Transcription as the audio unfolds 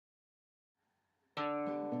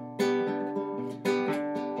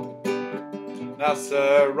Now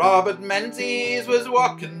Sir Robert Menzies was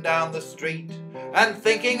walking down the street and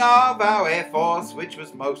thinking of our Air Force, which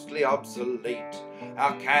was mostly obsolete.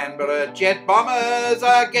 Our Canberra jet bombers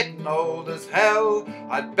are getting old as hell.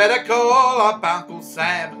 I'd better call up Uncle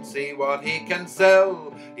Sam and see what he can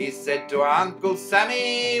sell. He said to Uncle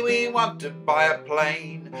Sammy, we want to buy a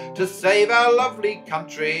plane to save our lovely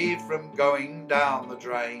country from going down the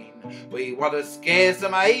drain. We want to scare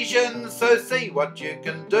some Asians, so see what you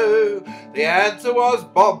can do. The answer was,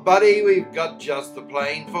 Bob buddy, we've got just the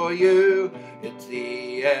plane for you. It's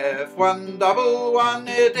the F-111,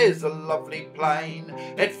 it is a lovely plane.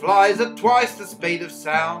 It flies at twice the speed of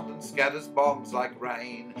sound and scatters bombs like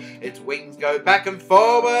rain. Its wings go back and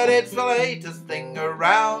forward, it's the latest thing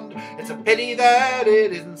around. It's a pity that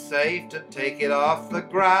it isn't safe to take it off the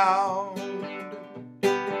ground.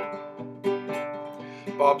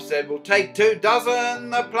 Bob said, we'll take 24,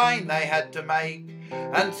 the plane they had to make.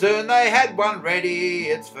 And soon they had one ready,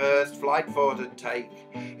 its first flight for to take.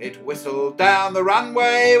 It whistled down the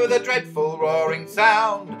runway with a dreadful roaring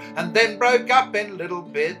sound, and then broke up in little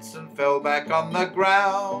bits and fell back on the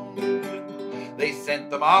ground. They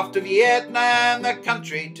sent them off to Vietnam, the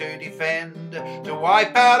country to defend, to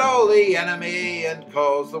wipe out all the enemy and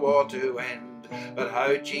cause the war to end. But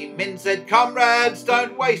Ho Chi Minh said, comrades,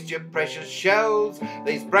 don't waste your precious shells.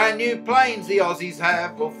 These brand new planes the Aussies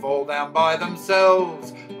have will fall down by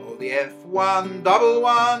themselves. Oh, the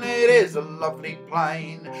F-111, it is a lovely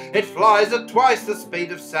plane. It flies at twice the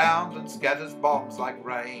speed of sound and scatters bombs like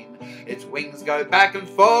rain. Its wings go back and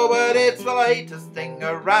forward, it's the latest thing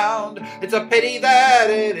around. It's a pity that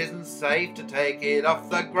it isn't safe to take it off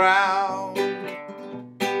the ground.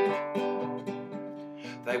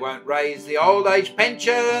 They won't raise the old age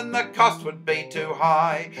pension, the cost would be too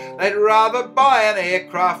high. They'd rather buy an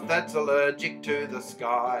aircraft that's allergic to the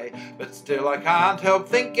sky. But still I can't help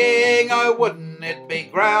thinking, oh wouldn't it be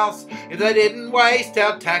grouse if they didn't waste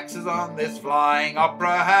our taxes on this flying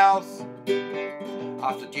opera house.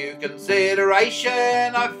 After due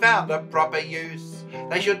consideration I've found a proper use.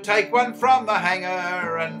 They should take one from the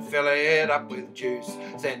hangar and fill it up with juice.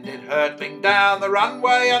 Send it hurtling down the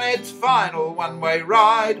runway on its final one-way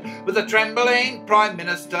ride, with a trembling Prime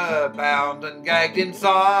Minister bound and gagged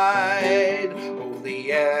inside. Oh,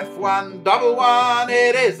 the F-111,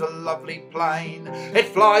 it is a lovely plane. It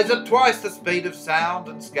flies at twice the speed of sound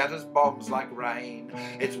and scatters bombs like rain.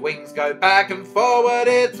 Its wings go back and forward,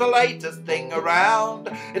 it's the latest thing around.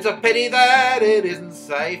 It's a pity that it isn't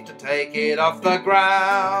safe to take it off the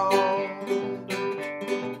ground.